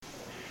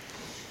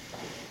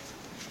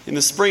In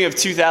the spring of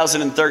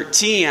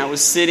 2013, I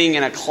was sitting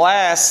in a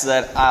class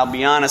that, I'll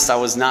be honest, I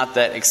was not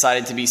that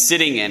excited to be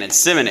sitting in at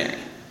seminary.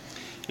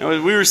 We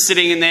were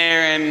sitting in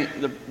there, and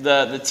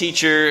the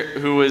teacher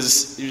he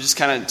was just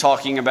kind of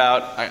talking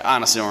about, I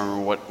honestly don't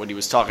remember what he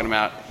was talking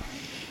about.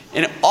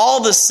 And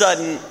all of a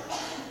sudden,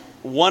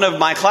 one of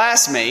my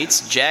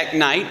classmates, Jack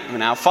Knight,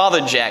 now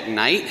Father Jack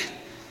Knight,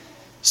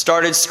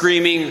 started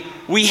screaming,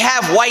 "We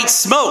have white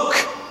smoke!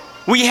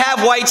 We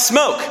have white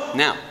smoke!"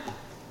 Now,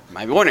 you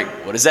might be wondering,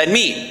 what does that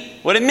mean?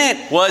 What it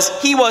meant was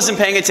he wasn't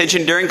paying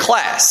attention during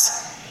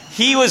class.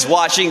 He was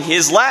watching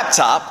his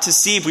laptop to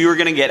see if we were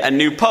going to get a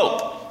new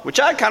pope,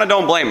 which I kind of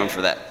don't blame him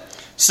for that.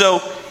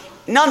 So,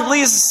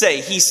 needless to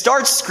say, he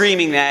starts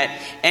screaming that,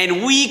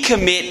 and we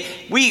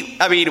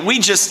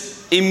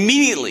just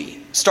immediately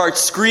start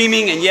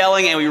screaming and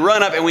yelling, and we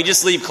run up and we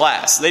just leave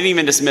class. They didn't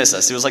even dismiss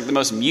us. It was like the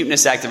most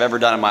mutinous act I've ever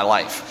done in my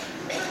life.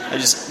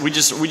 We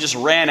just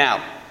ran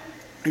out.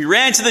 We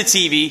ran to the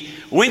TV,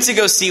 went to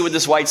go see what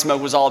this white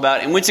smoke was all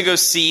about, and went to go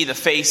see the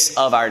face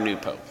of our new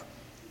pope,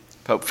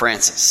 Pope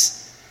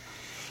Francis.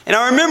 And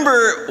I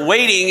remember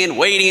waiting and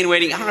waiting and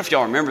waiting. I don't know if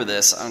y'all remember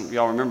this.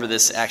 Y'all remember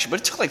this actually, but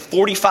it took like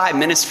 45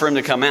 minutes for him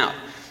to come out.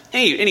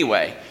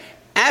 Anyway,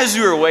 as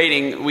we were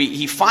waiting,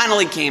 he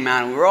finally came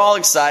out, and we were all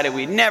excited.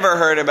 We'd never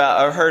heard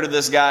of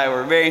this guy. We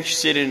were very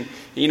interested in,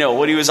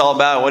 what he was all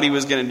about, what he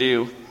was going to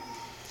do.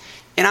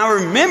 And I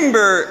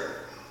remember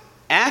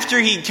after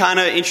he kind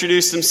of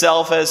introduced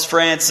himself as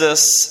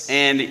Francis,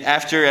 and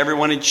after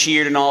everyone had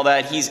cheered and all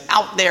that, he's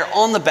out there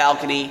on the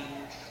balcony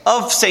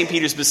of St.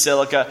 Peter's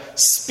Basilica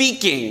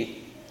speaking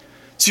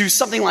to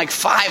something like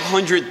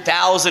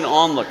 500,000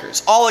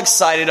 onlookers, all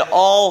excited,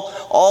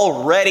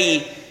 all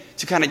ready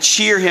to kind of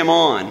cheer him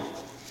on.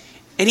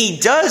 And he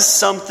does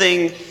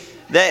something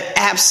that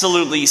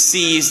absolutely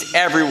seized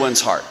everyone's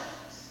heart.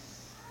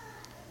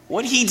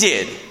 What he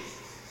did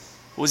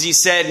was he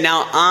said,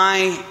 "Now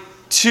I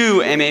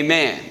too am a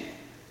man,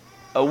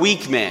 a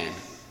weak man,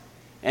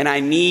 and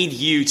I need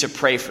you to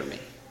pray for me."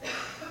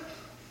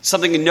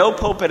 Something no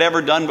pope had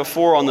ever done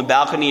before on the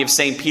balcony of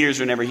St.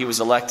 Peter's whenever he was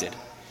elected.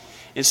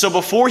 And so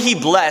before he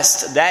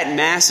blessed that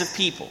mass of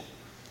people,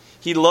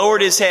 he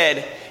lowered his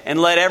head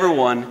and led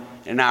everyone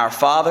in Our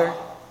Father,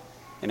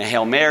 and a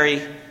Hail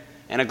Mary,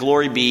 and a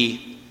Glory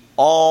Be,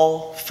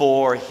 all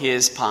for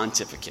his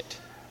pontificate,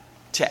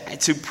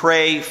 to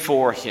pray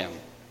for him.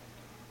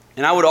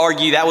 And I would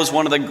argue that was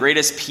one of the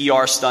greatest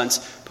PR stunts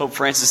Pope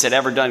Francis had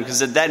ever done,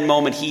 because at that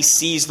moment he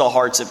seized the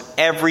hearts of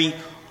every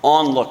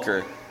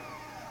onlooker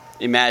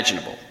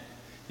imaginable.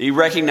 He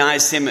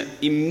recognized him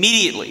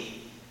immediately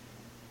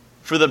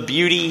for the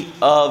beauty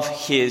of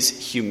his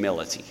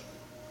humility.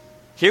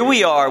 Here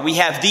we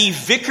have the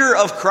Vicar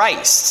of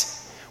Christ,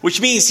 which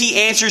means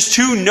he answers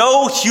to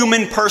no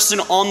human person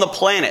on the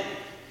planet.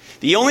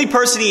 The only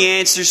person he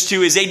answers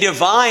to is a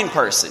divine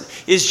person,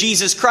 is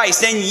Jesus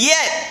Christ. And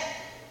yet,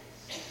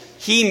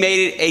 he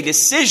made a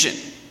decision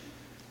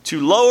to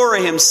lower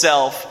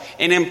himself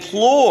and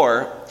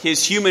implore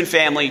his human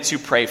family to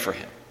pray for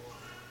him.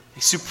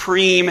 A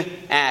supreme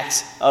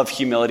act of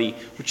humility,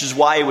 which is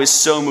why it was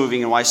so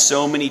moving and why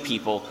so many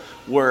people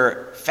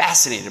were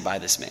fascinated by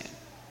this man.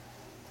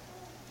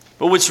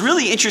 But what's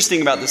really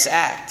interesting about this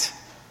act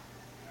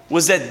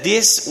was that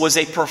this was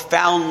a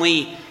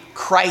profoundly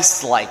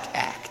Christ-like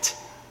act,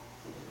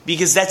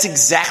 because that's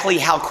exactly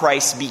how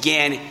Christ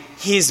began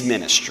his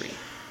ministry.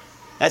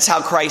 That's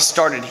how Christ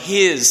started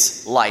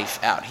his life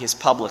out, his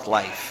public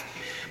life,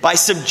 by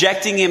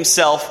subjecting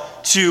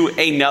himself to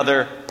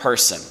another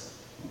person,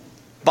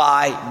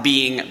 by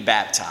being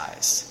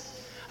baptized.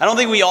 I don't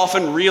think we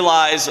often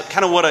realize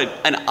kind of what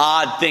an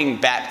odd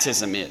thing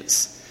baptism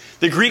is.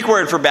 The Greek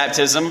word for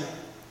baptism,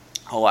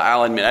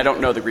 I'll admit I don't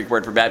know the Greek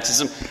word for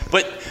baptism,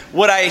 but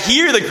what I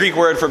hear the Greek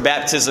word for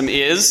baptism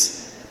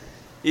is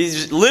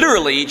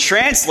literally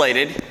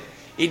translated,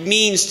 it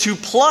means to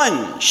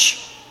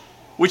plunge.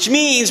 Which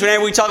means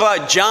whenever we talk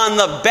about John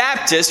the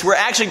Baptist, we're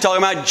actually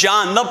talking about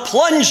John the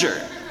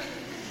Plunger.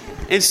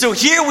 And so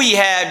here we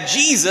have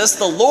Jesus,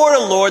 the Lord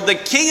of Lords, the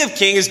King of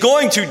Kings,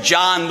 going to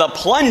John the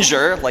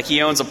Plunger, like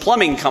he owns a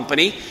plumbing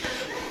company,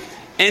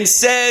 and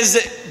says,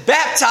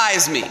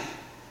 "Baptize me."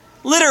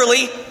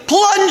 Literally,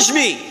 plunge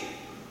me.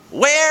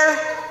 Where?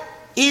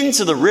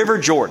 Into the River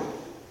Jordan.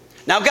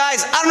 Now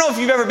guys, I don't know if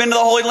you've ever been to the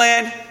Holy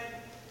Land,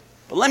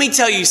 but let me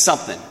tell you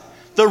something.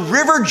 The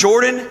River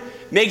Jordan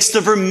makes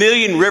the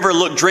Vermilion River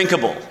look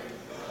drinkable.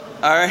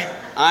 All right?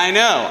 I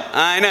know.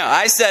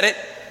 I said it.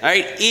 All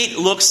right? It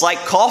looks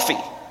like coffee.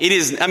 It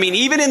is,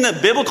 even in the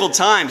biblical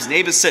times,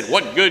 David said,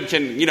 what good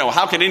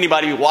how can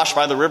anybody be washed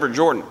by the River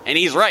Jordan? And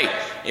he's right.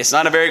 It's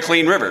not a very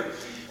clean river.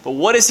 But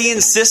what does he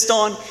insist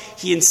on?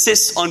 He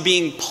insists on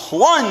being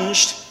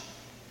plunged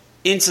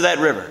into that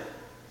river.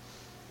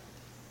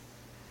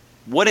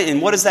 What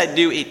does that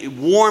do? It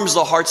warms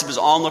the hearts of his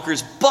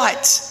onlookers,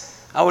 but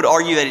I would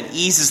argue that it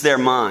eases their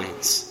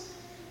minds.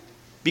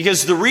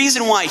 Because the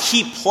reason why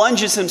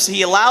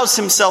he allows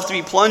himself to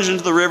be plunged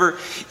into the river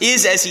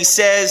is, as he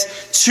says,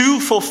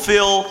 to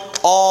fulfill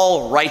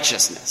all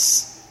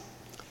righteousness.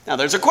 Now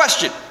there's a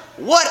question.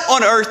 What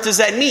on earth does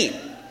that mean?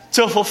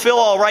 To fulfill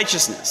all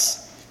righteousness.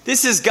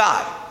 This is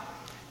God.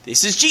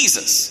 This is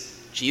Jesus.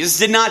 Jesus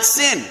did not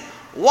sin.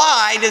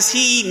 Why does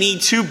he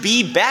need to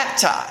be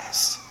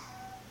baptized?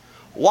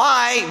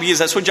 Why? Because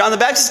that's what John the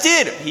Baptist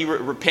did. He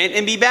repent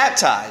and be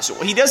baptized.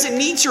 He doesn't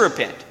need to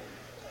repent.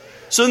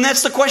 So then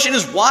that's the question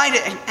is why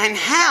and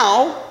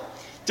how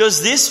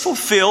does this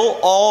fulfill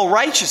all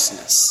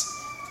righteousness?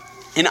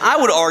 And I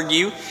would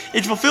argue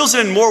it fulfills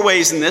it in more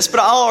ways than this, but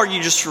I'll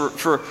argue just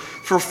for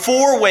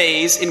 4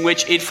 ways in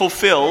which it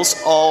fulfills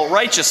all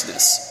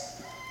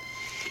righteousness.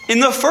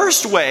 In the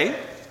first way,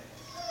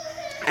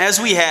 as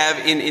we have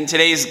in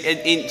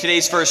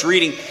today's first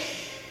reading,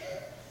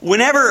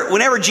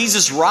 whenever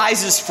Jesus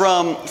rises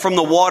from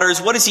the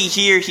waters, what does he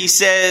hear? He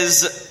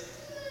says,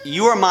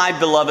 "You are my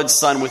beloved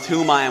Son, with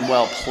whom I am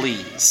well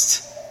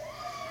pleased."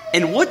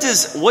 And what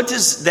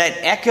does that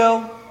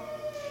echo?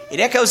 It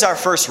echoes our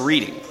first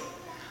reading,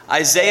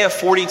 Isaiah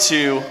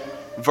 42,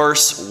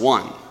 verse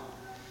 1.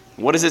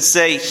 What does it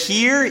say?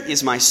 "Here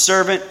is my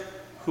servant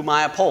whom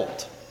I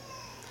uphold,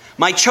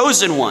 my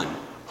chosen one,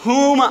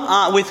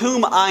 with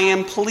whom I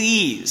am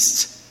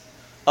pleased,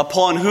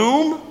 upon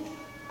whom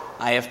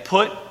I have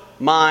put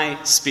my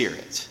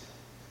Spirit."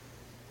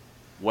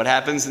 What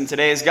happens in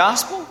today's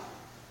gospel?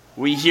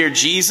 We hear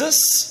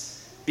Jesus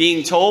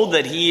being told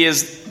that he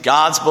is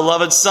God's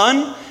beloved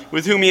Son,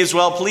 with whom he is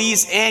well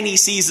pleased, and he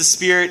sees the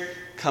Spirit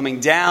coming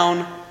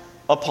down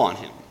upon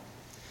him.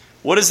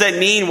 What does that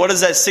mean? What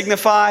does that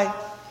signify?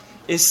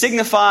 It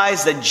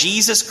signifies that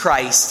Jesus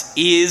Christ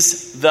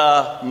is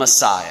the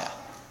Messiah.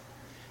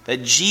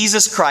 That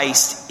Jesus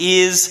Christ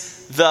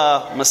is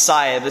the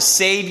Messiah, the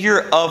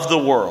Savior of the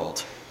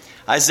world.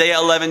 Isaiah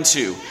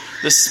 11:2,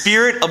 "The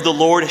Spirit of the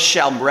Lord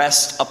shall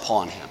rest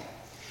upon him."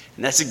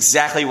 And that's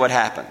exactly what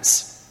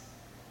happens.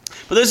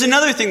 But there's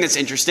another thing that's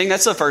interesting.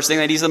 That's the first thing,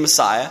 that he's the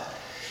Messiah.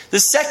 The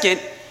second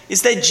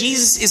is that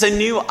Jesus is a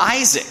new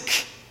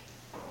Isaac.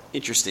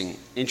 Interesting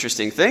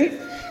thing.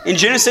 In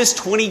Genesis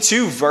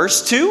 22,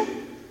 verse 2,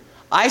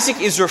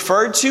 Isaac is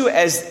referred to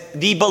as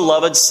the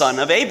beloved son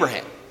of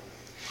Abraham.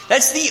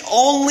 That's the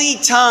only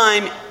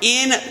time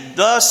in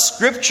the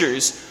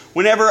scriptures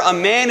whenever a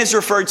man is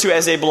referred to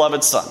as a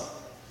beloved son.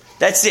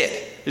 That's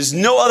it. There's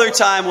no other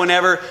time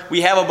whenever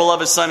we have a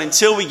beloved son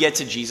until we get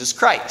to Jesus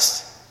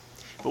Christ.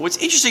 But what's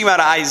interesting about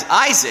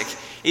Isaac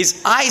is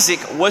Isaac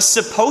was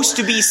supposed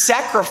to be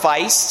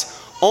sacrificed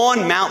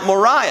on Mount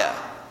Moriah.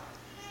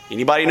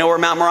 Anybody know where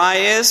Mount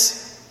Moriah is?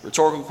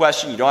 Rhetorical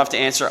question. You don't have to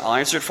answer. I'll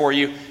answer it for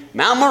you.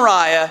 Mount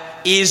Moriah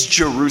is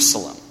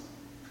Jerusalem.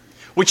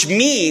 Which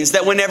means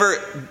that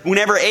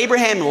whenever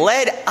Abraham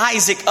led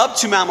Isaac up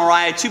to Mount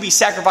Moriah to be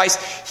sacrificed,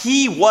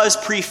 he was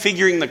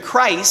prefiguring the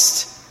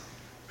Christ,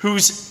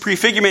 whose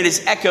prefigurement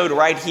is echoed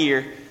right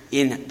here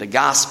in the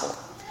gospel.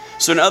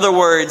 So in other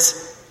words,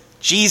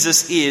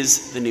 Jesus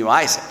is the new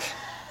Isaac.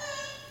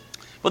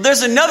 But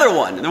there's another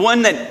one, the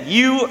one that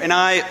you and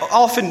I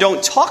often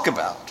don't talk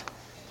about.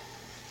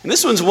 And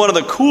this one's one of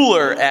the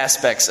cooler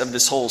aspects of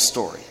this whole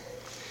story.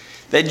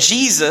 That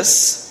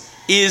Jesus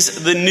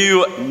is the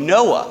new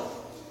Noah.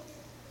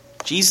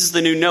 Jesus is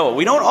the new Noah.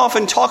 We don't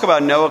often talk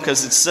about Noah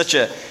because it's such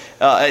a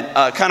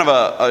kind of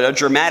a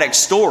dramatic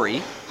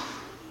story.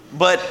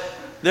 But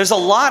there's a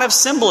lot of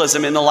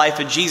symbolism in the life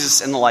of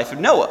Jesus and the life of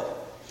Noah.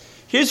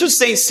 Here's what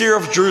St.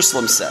 Cyril of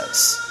Jerusalem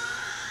says.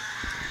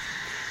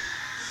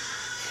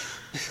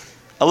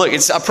 Oh, look,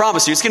 I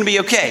promise you, it's going to be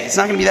okay. It's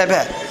not going to be that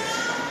bad.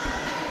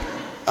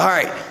 All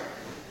right.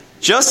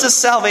 Just as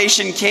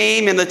salvation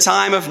came in the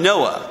time of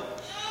Noah,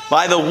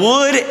 by the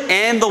wood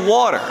and the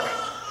water,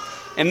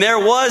 and there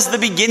was the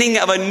beginning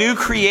of a new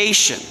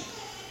creation.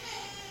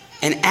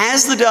 And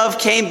as the dove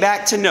came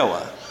back to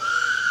Noah,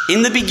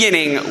 in the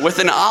beginning with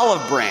an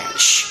olive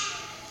branch,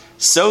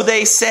 so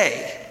they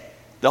say,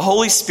 the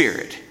Holy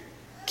Spirit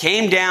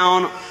came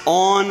down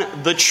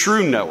on the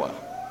true Noah,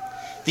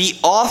 the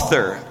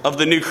author of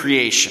the new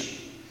creation.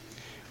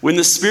 When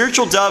the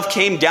spiritual dove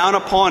came down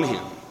upon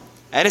him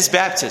at his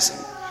baptism,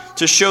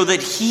 to show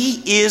that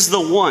he is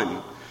the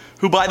one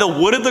who by the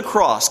wood of the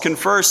cross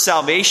confers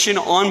salvation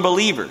on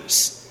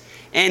believers,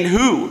 and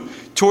who,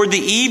 toward the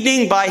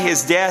evening by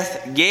his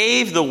death,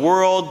 gave the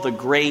world the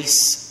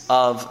grace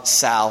of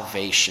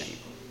salvation.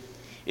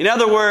 In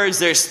other words,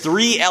 there's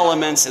 3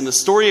 elements in the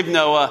story of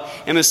Noah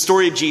and the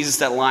story of Jesus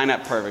that line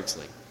up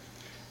perfectly.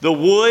 The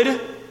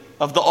wood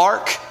of the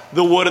ark,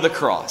 the wood of the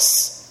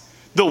cross.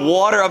 The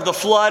water of the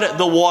flood,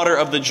 the water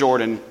of the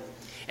Jordan.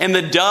 And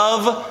the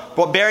dove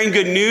bearing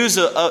good news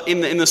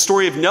in the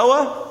story of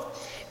Noah,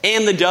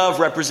 and the dove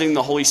representing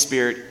the Holy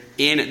Spirit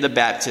in the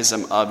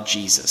baptism of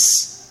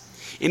Jesus.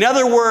 In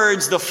other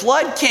words, the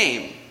flood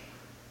came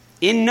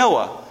in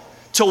Noah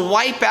to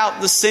wipe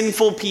out the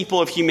sinful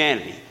people of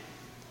humanity.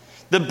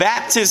 The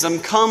baptism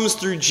comes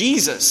through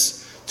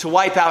Jesus to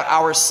wipe out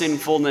our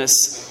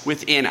sinfulness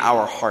within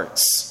our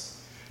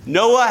hearts.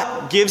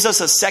 Noah gives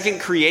us a second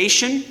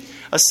creation,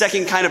 a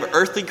second kind of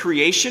earthly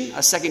creation,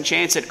 a second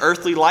chance at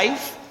earthly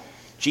life.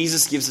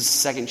 Jesus gives us a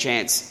second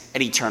chance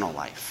at eternal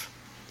life.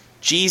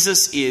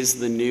 Jesus is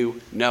the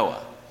new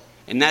Noah.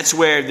 And that's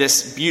where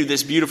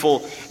this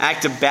beautiful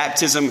act of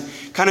baptism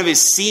kind of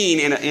is seen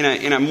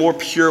in a more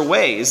pure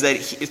way, is that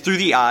through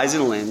the eyes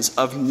and lens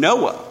of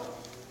Noah,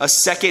 a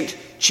second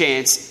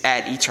chance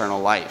at eternal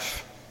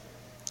life.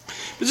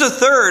 There's a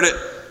third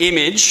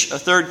image, a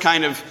third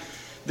kind of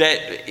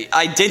that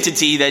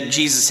identity that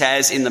Jesus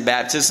has in the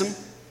baptism.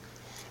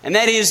 And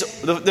that is,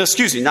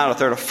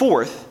 a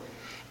fourth,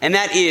 and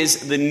that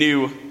is the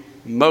new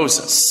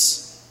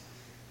Moses.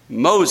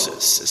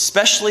 Moses,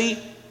 especially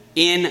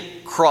in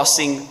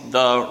crossing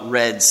the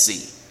Red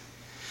Sea.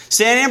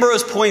 St.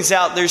 Ambrose points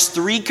out there's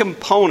three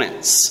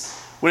components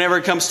whenever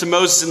it comes to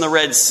Moses in the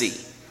Red Sea.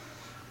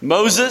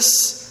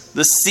 Moses,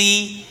 the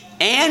sea,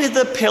 and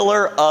the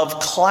pillar of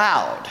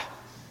cloud.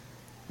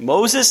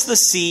 Moses, the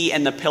sea,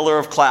 and the pillar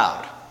of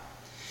cloud.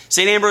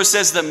 St. Ambrose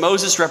says that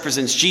Moses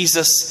represents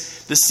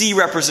Jesus, the sea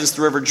represents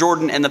the River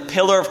Jordan, and the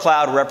pillar of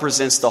cloud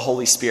represents the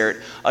Holy Spirit,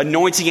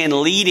 anointing and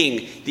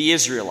leading the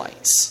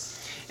Israelites.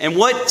 And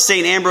what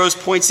St. Ambrose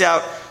points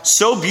out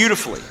so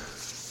beautifully,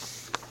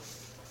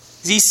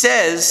 he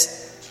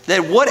says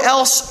that what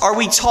else are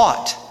we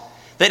taught?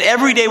 That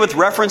every day with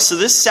reference to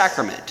this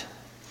sacrament,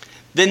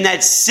 then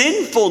that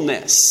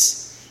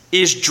sinfulness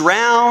is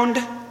drowned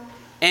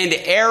and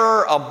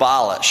error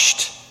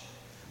abolished,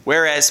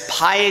 whereas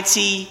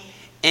piety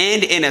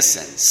and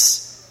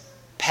innocence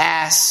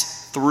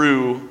pass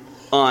through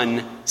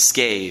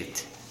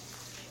unscathed.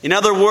 In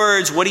other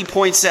words, what he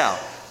points out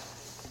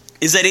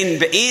is that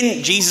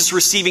in Jesus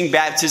receiving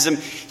baptism,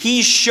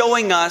 he's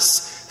showing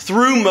us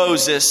through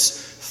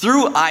Moses,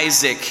 through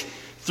Isaac,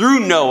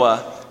 through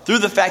Noah, through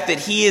the fact that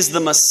he is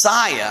the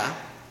Messiah,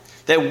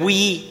 that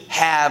we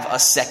have a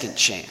second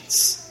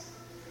chance.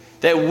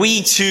 That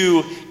we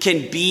too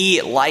can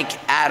be like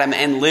Adam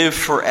and live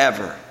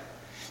forever.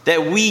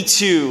 That we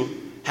too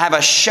have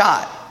a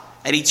shot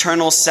at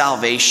eternal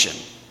salvation.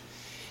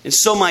 And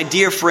so, my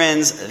dear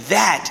friends,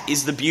 that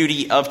is the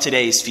beauty of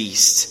today's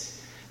feast.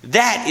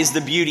 That is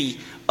the beauty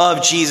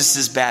of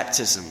Jesus'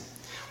 baptism,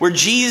 where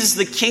Jesus,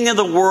 the King of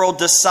the world,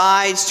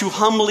 decides to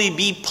humbly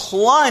be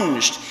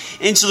plunged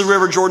into the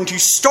River Jordan to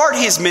start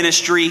his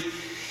ministry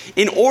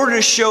in order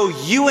to show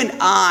you and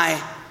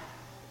I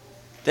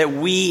that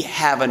we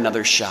have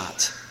another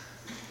shot.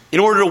 In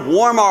order to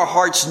warm our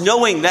hearts,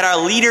 knowing that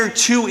our leader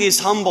too is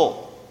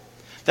humble,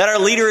 that our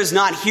leader is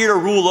not here to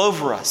rule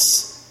over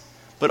us,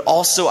 but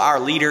also our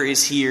leader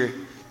is here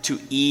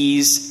to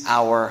ease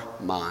our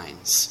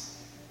minds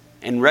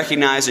and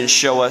recognize and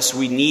show us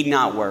we need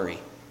not worry.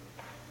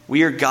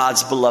 We are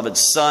God's beloved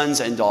sons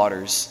and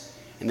daughters,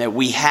 and that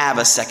we have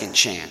a second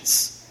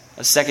chance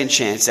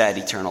at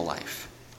eternal life.